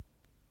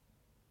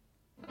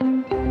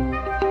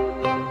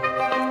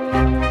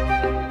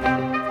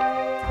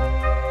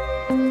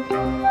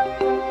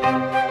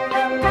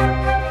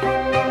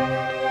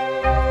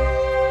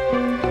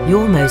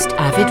Most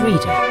Avid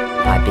Reader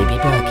by Bibi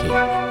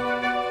Berkey.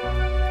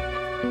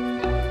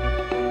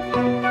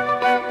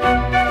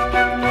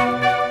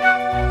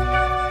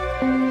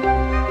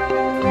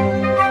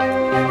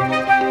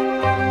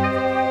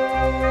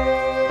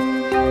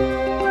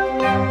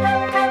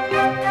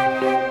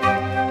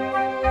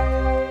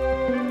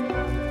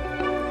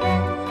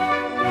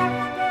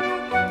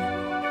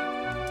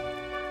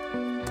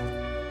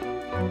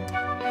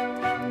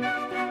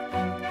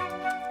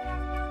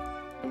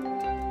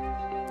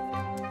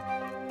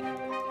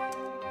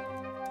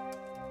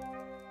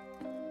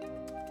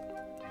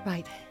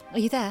 Right, are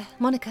you there,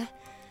 Monica?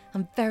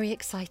 I'm very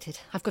excited.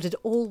 I've got it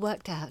all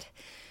worked out.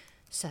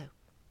 So,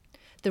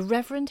 the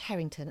Reverend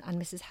Harrington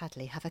and Mrs.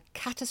 Hadley have a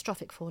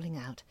catastrophic falling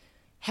out.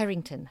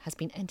 Harrington has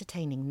been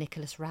entertaining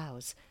Nicholas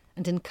Rouse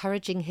and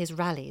encouraging his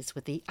rallies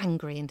with the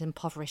angry and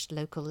impoverished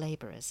local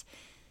labourers.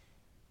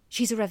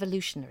 She's a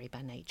revolutionary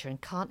by nature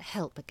and can't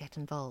help but get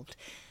involved.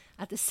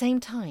 At the same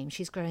time,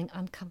 she's growing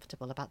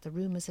uncomfortable about the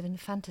rumours of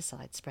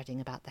infanticide spreading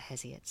about the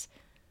Hessiots.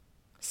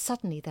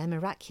 Suddenly their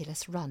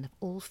miraculous run of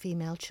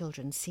all-female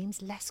children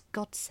seems less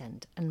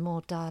God-sent and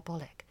more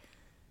diabolic.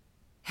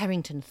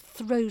 Harrington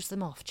throws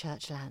them off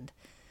church land.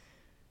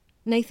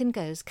 Nathan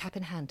goes cap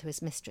in hand to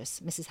his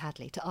mistress, Mrs.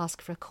 Hadley, to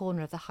ask for a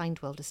corner of the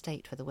Hindwell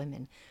estate for the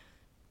women.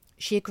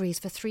 She agrees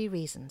for 3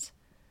 reasons.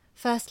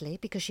 Firstly,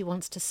 because she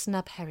wants to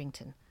snub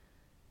Harrington.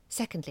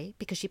 Secondly,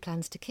 because she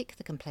plans to kick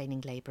the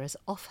complaining labourers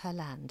off her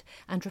land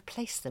and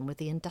replace them with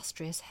the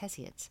industrious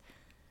Hessiots.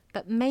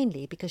 But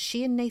mainly because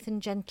she and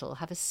Nathan Gentle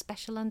have a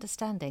special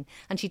understanding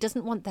and she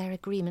doesn't want their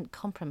agreement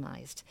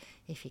compromised,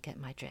 if you get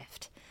my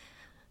drift.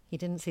 You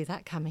didn't see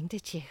that coming,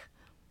 did you?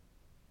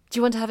 Do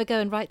you want to have a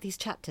go and write these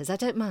chapters? I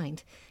don't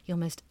mind. Your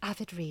most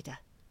avid reader.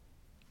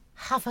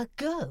 Have a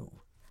go?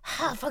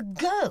 Have a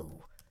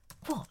go?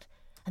 What?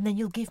 And then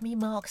you'll give me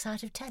marks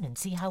out of 10 and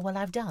see how well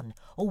I've done,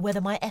 or whether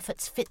my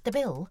efforts fit the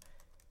bill?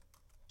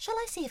 Shall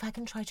I see if I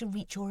can try to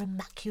reach your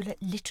immaculate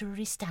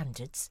literary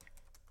standards?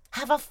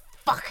 Have a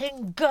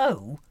fucking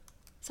go!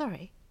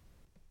 Sorry?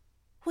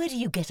 Where do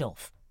you get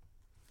off?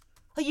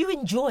 Are you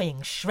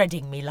enjoying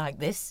shredding me like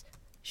this?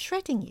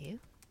 Shredding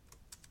you?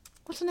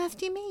 What on earth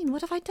do you mean?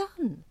 What have I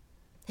done?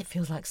 It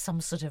feels like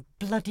some sort of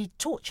bloody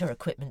torture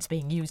equipment's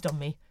being used on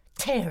me,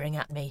 tearing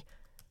at me.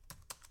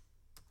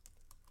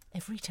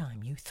 Every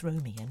time you throw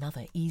me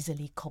another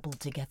easily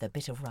cobbled-together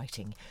bit of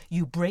writing,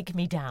 you break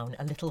me down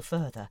a little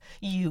further.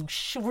 You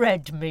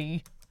shred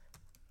me.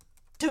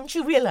 Don't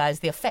you realise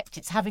the effect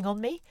it's having on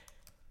me?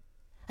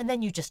 And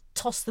then you just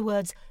toss the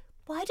words,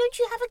 "Why don't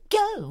you have a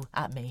go?"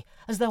 at me,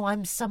 as though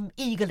I'm some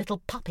eager little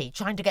puppy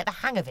trying to get the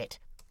hang of it.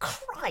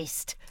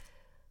 Christ!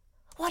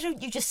 Why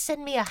don't you just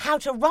send me a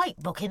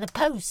how-to-write book in the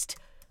post?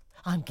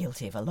 I'm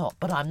guilty of a lot,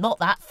 but I'm not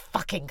that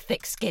fucking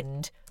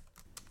thick-skinned.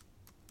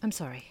 I'm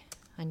sorry.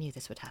 I knew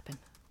this would happen.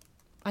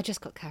 I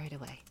just got carried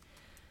away.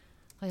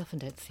 I often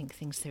don't think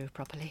things through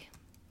properly.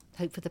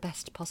 Hope for the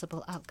best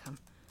possible outcome.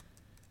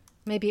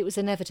 Maybe it was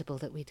inevitable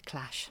that we'd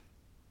clash.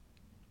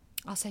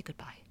 I'll say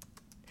goodbye.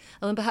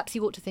 Oh, and perhaps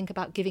you ought to think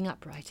about giving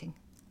up writing.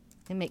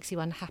 It makes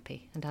you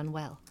unhappy and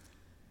unwell.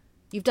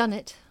 You've done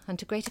it, and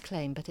to great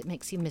acclaim, but it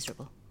makes you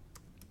miserable.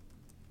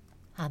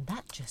 And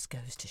that just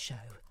goes to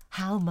show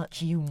how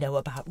much you know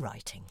about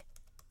writing.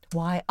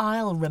 Why,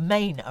 I'll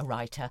remain a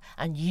writer,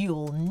 and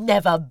you'll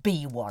never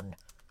be one.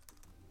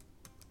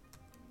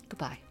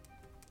 Goodbye.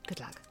 Good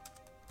luck.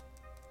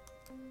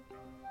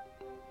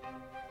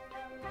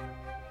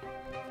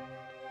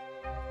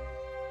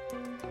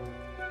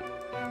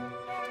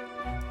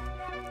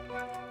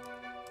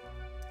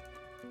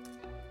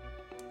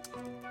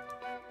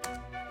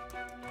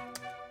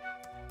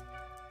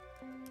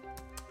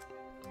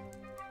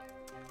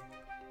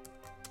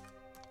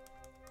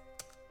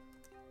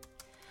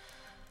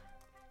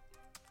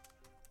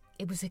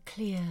 It was a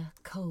clear,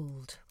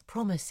 cold,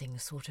 promising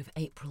sort of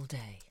April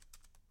day,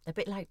 a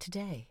bit like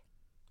today,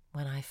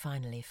 when I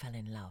finally fell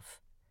in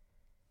love.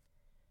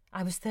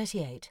 I was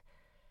 38,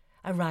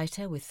 a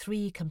writer with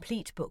 3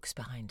 complete books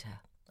behind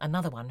her,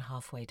 another one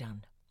halfway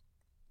done.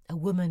 A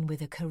woman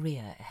with a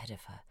career ahead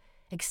of her,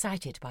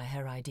 excited by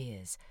her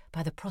ideas,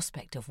 by the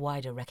prospect of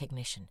wider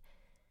recognition.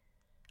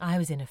 I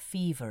was in a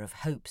fever of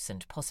hopes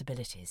and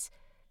possibilities.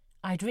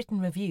 I'd written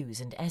reviews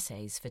and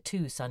essays for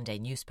 2 Sunday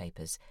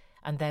newspapers,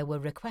 and there were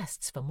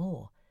requests for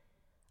more.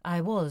 I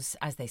was,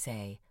 as they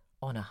say,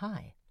 on a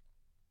high.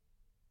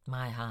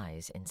 My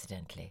highs,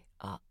 incidentally,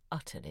 are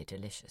utterly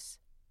delicious,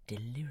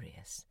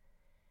 delirious.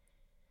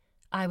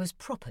 I was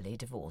properly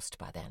divorced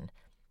by then,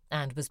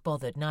 and was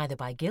bothered neither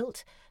by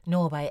guilt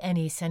nor by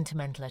any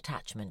sentimental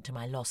attachment to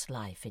my lost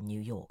life in New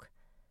York.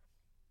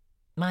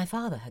 My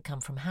father had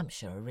come from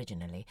Hampshire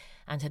originally,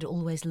 and had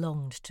always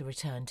longed to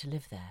return to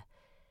live there.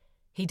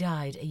 He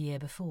died a year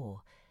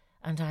before,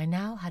 and I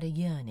now had a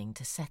yearning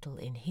to settle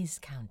in his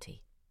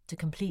county, to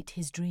complete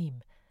his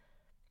dream.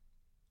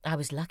 I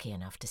was lucky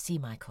enough to see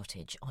my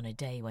cottage on a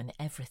day when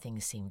everything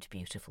seemed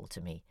beautiful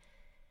to me.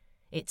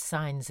 Its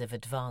signs of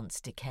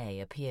advanced decay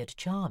appeared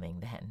charming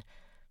then,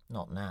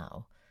 not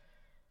now.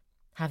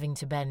 Having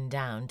to bend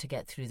down to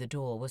get through the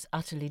door was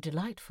utterly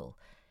delightful.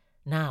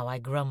 Now I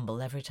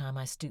grumble every time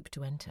I stoop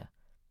to enter.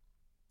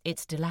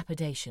 Its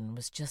dilapidation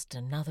was just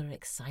another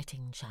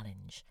exciting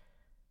challenge.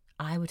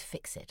 I would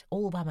fix it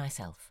all by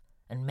myself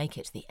and make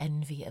it the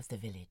envy of the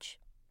village.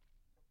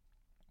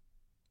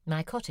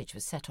 My cottage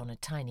was set on a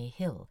tiny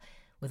hill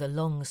with a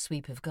long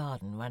sweep of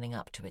garden running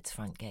up to its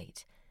front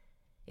gate.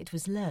 It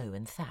was low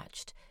and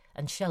thatched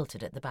and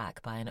sheltered at the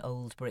back by an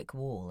old brick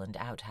wall and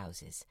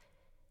outhouses.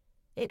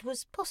 It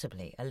was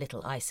possibly a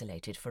little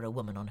isolated for a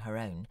woman on her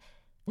own,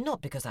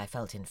 not because I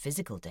felt in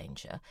physical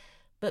danger,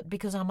 but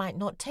because I might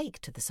not take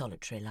to the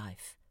solitary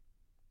life.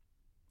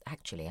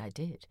 Actually, I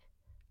did.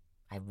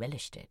 I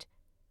relished it.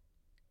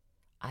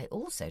 I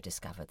also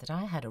discovered that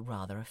I had a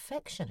rather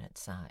affectionate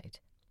side,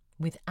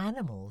 with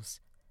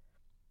animals.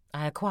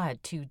 I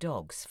acquired 2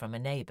 dogs from a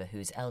neighbour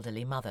whose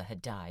elderly mother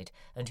had died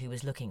and who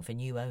was looking for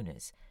new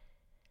owners.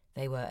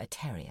 They were a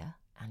terrier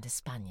and a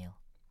spaniel.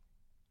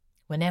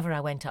 Whenever I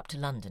went up to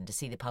London to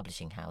see the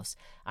publishing house,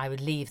 I would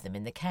leave them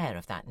in the care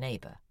of that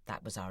neighbour.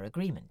 That was our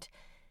agreement.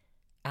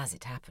 As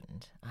it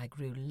happened, I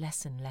grew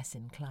less and less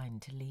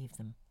inclined to leave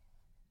them.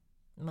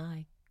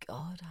 My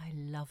God, I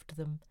loved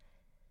them.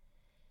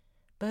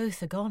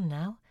 Both are gone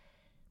now,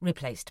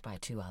 replaced by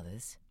 2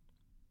 others.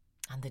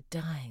 And the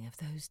dying of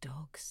those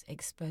dogs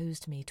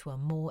exposed me to a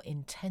more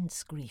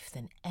intense grief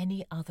than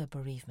any other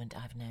bereavement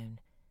I've known,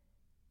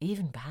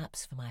 even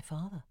perhaps for my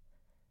father.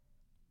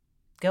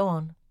 Go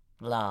on,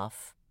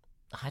 laugh.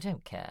 I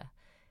don't care.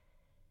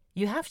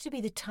 You have to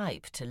be the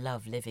type to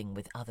love living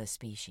with other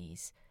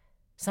species.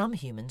 Some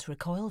humans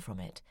recoil from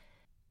it.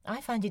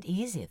 I find it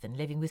easier than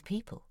living with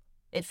people.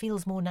 It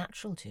feels more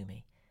natural to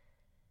me.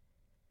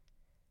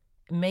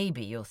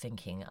 Maybe you're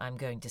thinking I'm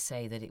going to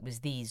say that it was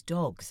these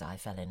dogs I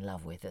fell in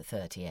love with at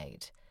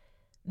 38.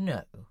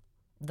 No,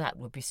 that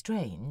would be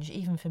strange,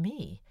 even for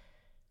me.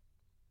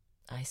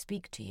 I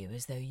speak to you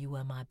as though you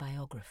were my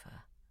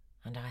biographer,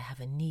 and I have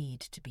a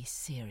need to be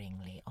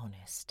searingly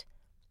honest.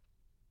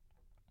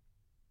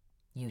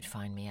 You'd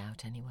find me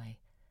out anyway.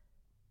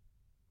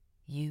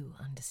 You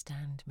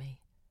understand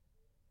me.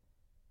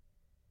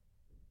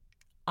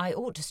 I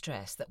ought to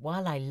stress that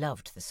while I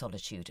loved the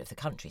solitude of the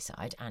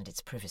countryside and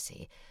its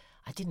privacy,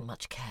 I didn't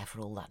much care for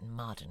all that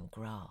mud and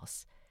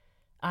grass.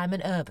 I'm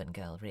an urban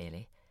girl,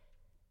 really.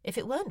 If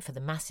it weren't for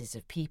the masses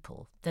of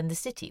people, then the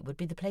city would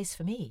be the place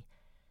for me.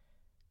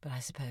 But I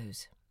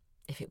suppose,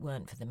 if it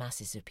weren't for the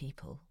masses of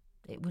people,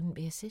 it wouldn't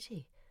be a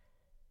city.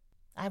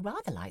 I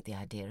rather like the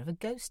idea of a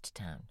ghost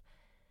town,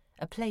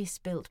 a place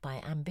built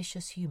by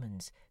ambitious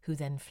humans who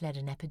then fled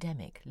an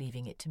epidemic,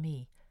 leaving it to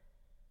me.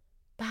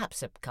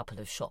 Perhaps a couple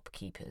of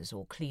shopkeepers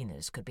or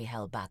cleaners could be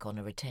held back on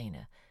a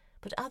retainer,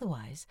 but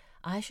otherwise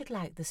I should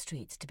like the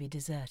streets to be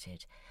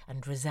deserted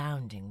and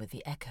resounding with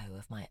the echo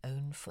of my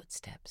own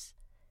footsteps.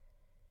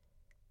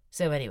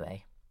 So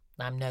anyway,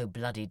 I'm no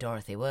bloody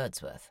Dorothy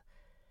Wordsworth.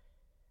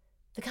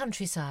 The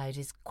countryside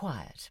is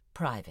quiet,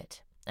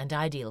 private, and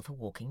ideal for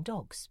walking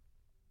dogs.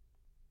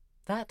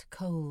 That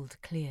cold,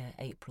 clear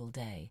April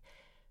day,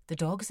 the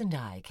dogs and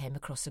I came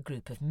across a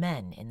group of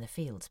men in the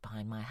fields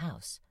behind my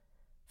house.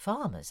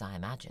 Farmers, I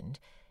imagined,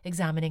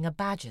 examining a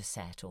badger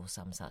set or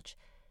some such.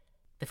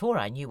 Before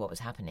I knew what was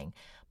happening,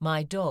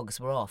 my dogs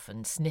were off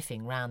and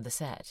sniffing round the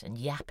set and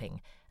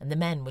yapping, and the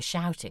men were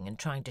shouting and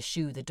trying to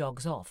shoo the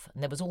dogs off,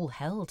 and there was all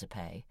hell to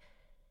pay.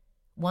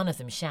 One of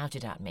them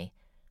shouted at me,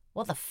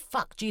 "What the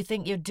fuck do you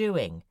think you're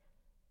doing?"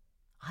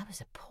 I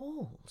was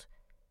appalled.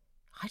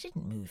 I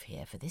didn't move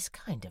here for this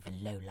kind of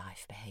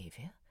low-life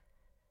behaviour.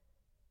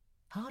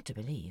 Hard to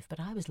believe, but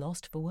I was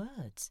lost for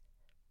words.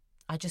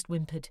 I just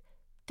whimpered,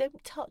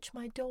 "Don't touch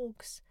my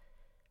dogs."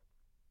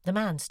 The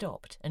man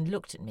stopped and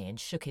looked at me and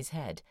shook his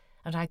head,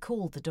 and I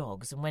called the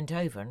dogs and went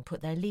over and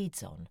put their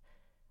leads on.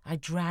 I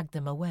dragged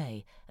them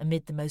away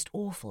amid the most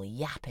awful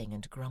yapping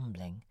and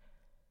grumbling.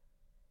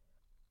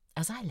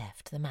 As I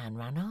left, the man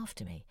ran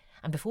after me,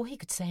 and before he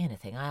could say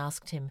anything, I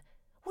asked him,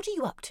 "What are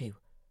you up to?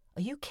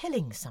 Are you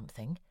killing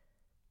something?"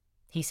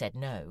 He said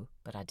no,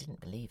 but I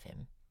didn't believe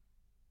him.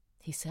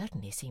 He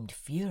certainly seemed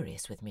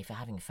furious with me for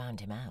having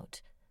found him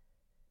out.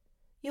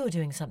 "You're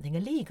doing something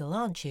illegal,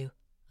 aren't you?"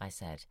 I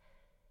said,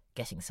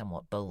 getting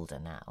somewhat bolder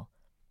now.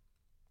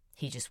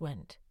 He just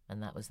went,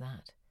 and that was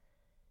that.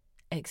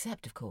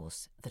 Except, of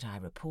course, that I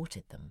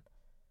reported them.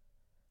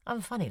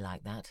 I'm funny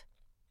like that.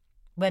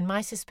 When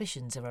my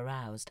suspicions are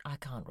aroused, I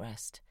can't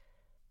rest.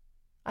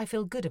 I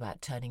feel good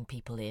about turning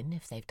people in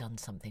if they've done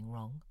something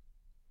wrong.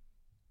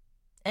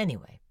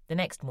 Anyway, the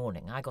next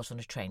morning I got on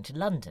a train to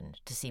London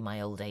to see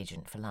my old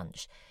agent for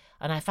lunch,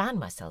 and I found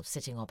myself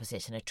sitting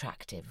opposite an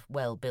attractive,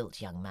 well-built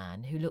young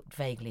man who looked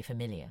vaguely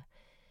familiar.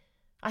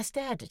 I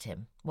stared at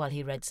him while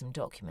he read some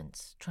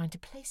documents, trying to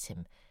place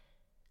him,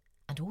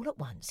 and all at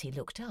once he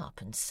looked up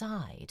and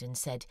sighed and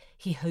said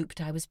he hoped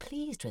I was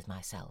pleased with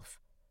myself.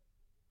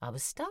 I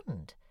was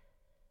stunned.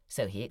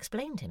 So he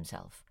explained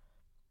himself.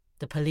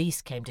 "The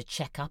police came to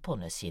check up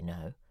on us, you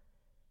know."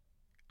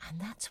 And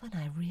that's when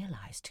I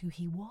realised who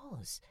he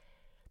was.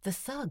 The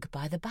thug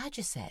by the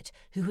badger set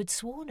who had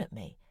sworn at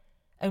me.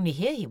 Only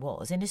here he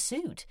was in a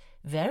suit,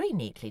 very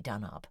neatly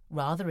done up,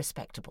 rather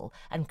respectable,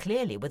 and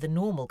clearly with a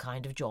normal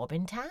kind of job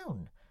in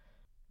town.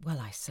 Well,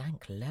 I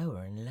sank lower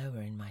and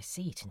lower in my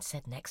seat and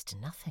said next to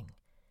nothing.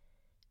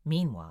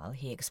 Meanwhile,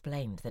 he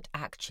explained that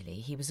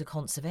actually he was a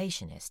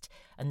conservationist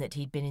and that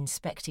he'd been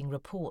inspecting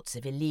reports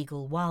of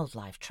illegal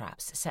wildlife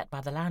traps set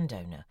by the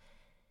landowner.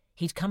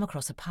 He'd come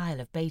across a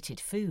pile of baited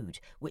food,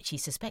 which he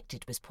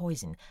suspected was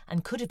poison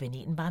and could have been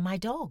eaten by my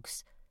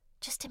dogs.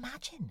 Just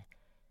imagine.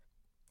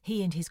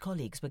 He and his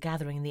colleagues were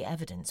gathering the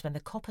evidence when the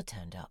copper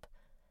turned up.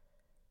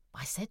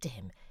 I said to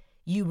him,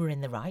 "You were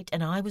in the right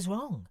and I was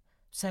wrong.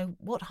 So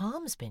what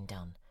harm's been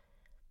done?"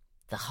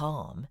 "The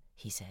harm,"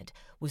 he said,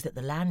 "was that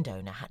the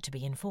landowner had to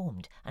be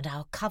informed and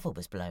our cover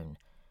was blown.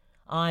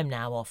 I'm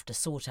now off to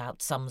sort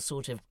out some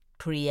sort of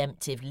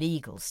preemptive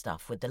legal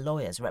stuff with the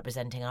lawyers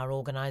representing our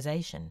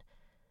organisation."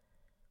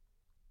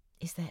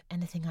 "Is there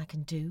anything I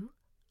can do?"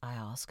 I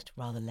asked,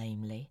 rather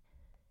lamely.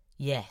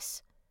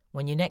 "Yes.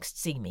 When you next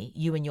see me,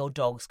 you and your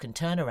dogs can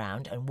turn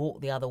around and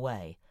walk the other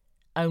way.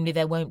 Only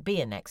there won't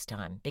be a next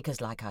time, because,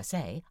 like I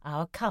say,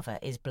 our cover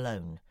is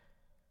blown."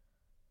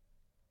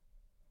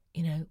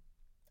 You know,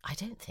 I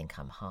don't think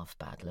I'm half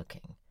bad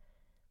looking.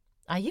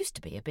 I used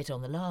to be a bit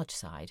on the large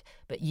side,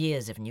 but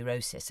years of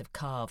neurosis have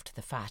carved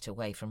the fat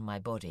away from my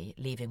body,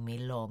 leaving me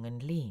long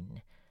and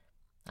lean.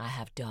 I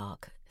have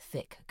dark,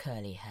 thick,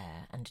 curly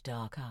hair and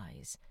dark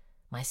eyes.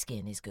 My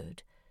skin is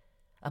good.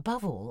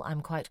 Above all,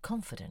 I'm quite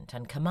confident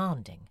and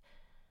commanding,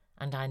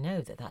 and I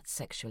know that that's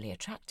sexually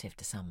attractive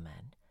to some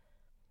men.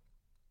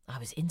 I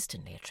was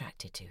instantly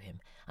attracted to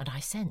him, and I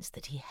sensed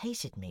that he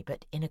hated me,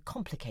 but in a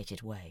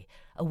complicated way,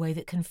 a way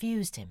that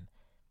confused him.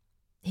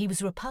 He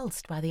was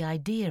repulsed by the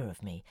idea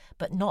of me,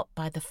 but not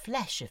by the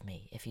flesh of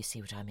me, if you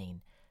see what I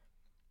mean.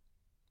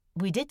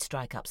 We did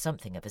strike up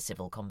something of a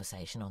civil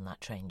conversation on that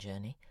train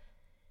journey.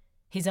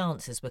 His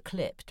answers were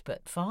clipped,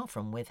 but far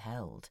from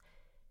withheld.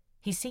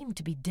 He seemed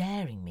to be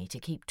daring me to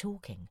keep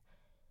talking.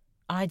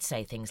 I'd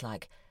say things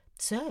like,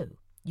 "So,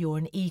 you're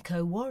an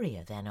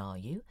eco-warrior then, are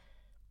you?"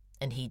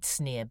 And he'd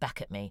sneer back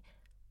at me,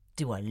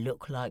 "Do I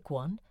look like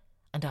one?"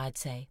 And I'd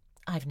say,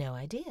 "I've no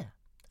idea.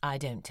 I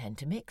don't tend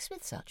to mix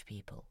with such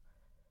people."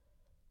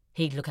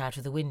 He'd look out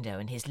of the window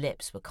and his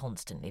lips were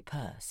constantly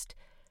pursed.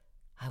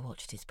 I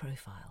watched his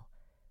profile.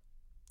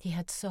 He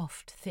had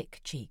soft,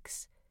 thick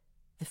cheeks,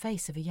 the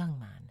face of a young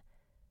man,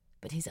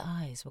 but his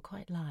eyes were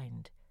quite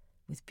lined,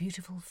 with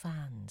beautiful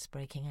fans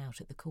breaking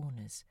out at the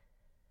corners.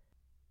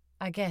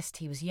 I guessed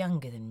he was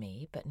younger than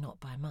me, but not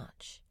by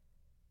much.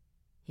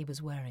 He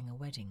was wearing a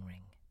wedding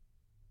ring.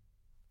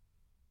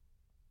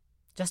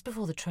 Just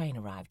before the train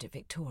arrived at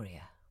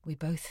Victoria, we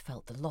both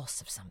felt the loss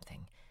of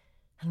something,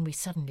 and we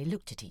suddenly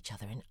looked at each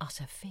other in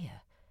utter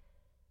fear.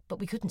 But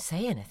we couldn't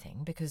say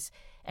anything, because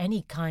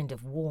any kind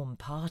of warm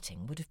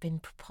parting would have been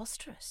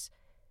preposterous.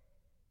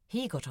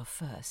 He got off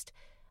first,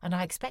 and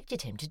I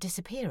expected him to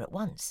disappear at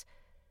once.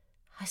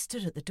 I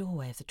stood at the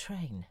doorway of the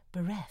train,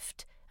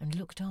 bereft, and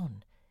looked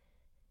on.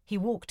 He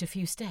walked a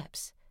few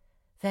steps,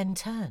 then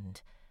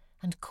turned,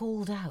 and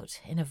called out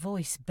in a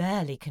voice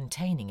barely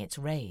containing its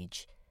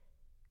rage,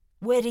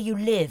 "Where do you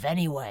live,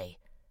 anyway?"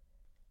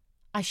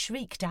 I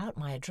shrieked out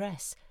my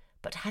address,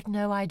 but had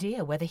no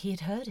idea whether he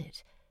had heard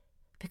it,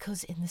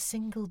 because in the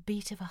single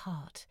beat of a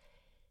heart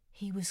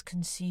he was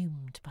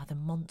consumed by the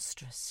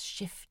monstrous,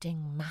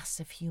 shifting mass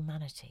of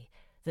humanity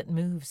that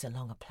moves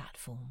along a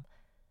platform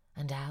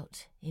and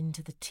out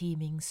into the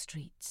teeming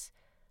streets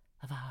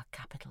of our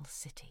capital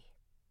city.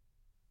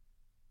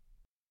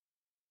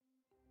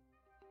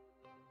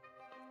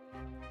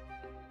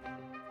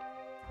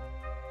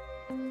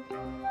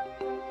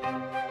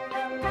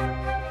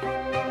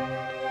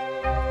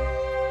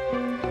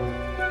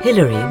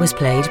 Hilary was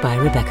played by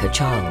Rebecca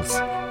Charles,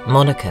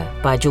 Monica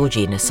by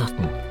Georgina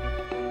Sutton.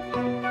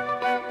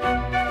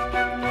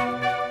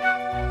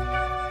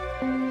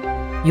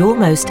 Your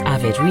Most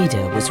Avid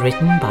Reader was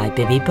written by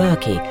Bibi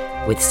Berkey,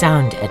 with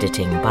sound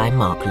editing by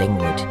Mark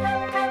Lingwood.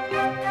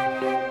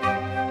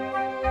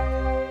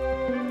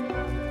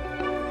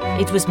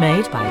 It was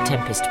made by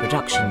Tempest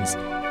Productions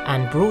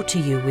and brought to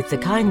you with the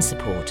kind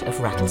support of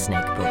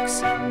Rattlesnake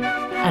Books,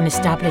 an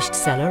established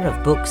seller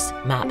of books,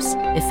 maps,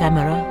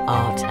 ephemera,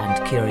 art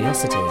and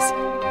curiosities.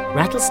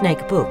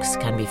 Rattlesnake Books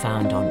can be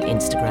found on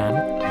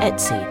Instagram,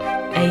 Etsy,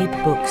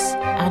 Abe Books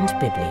and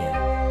Biblio.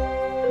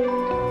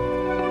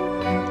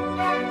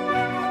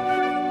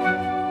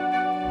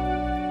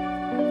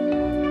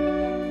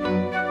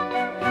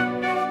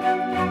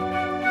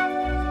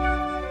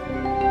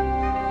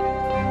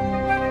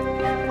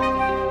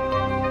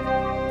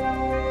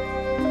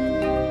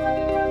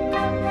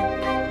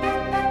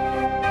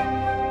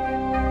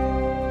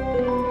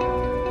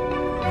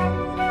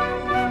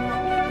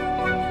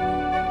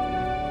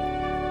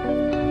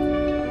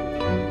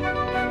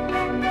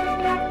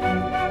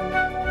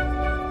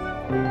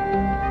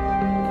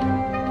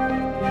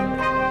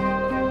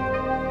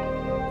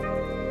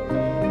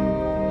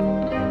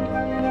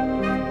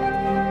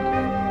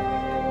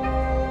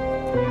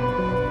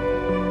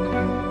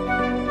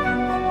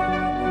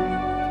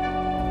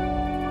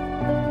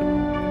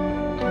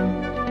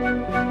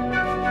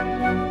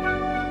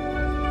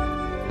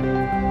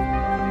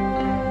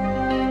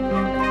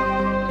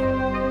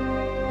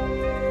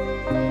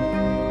 you.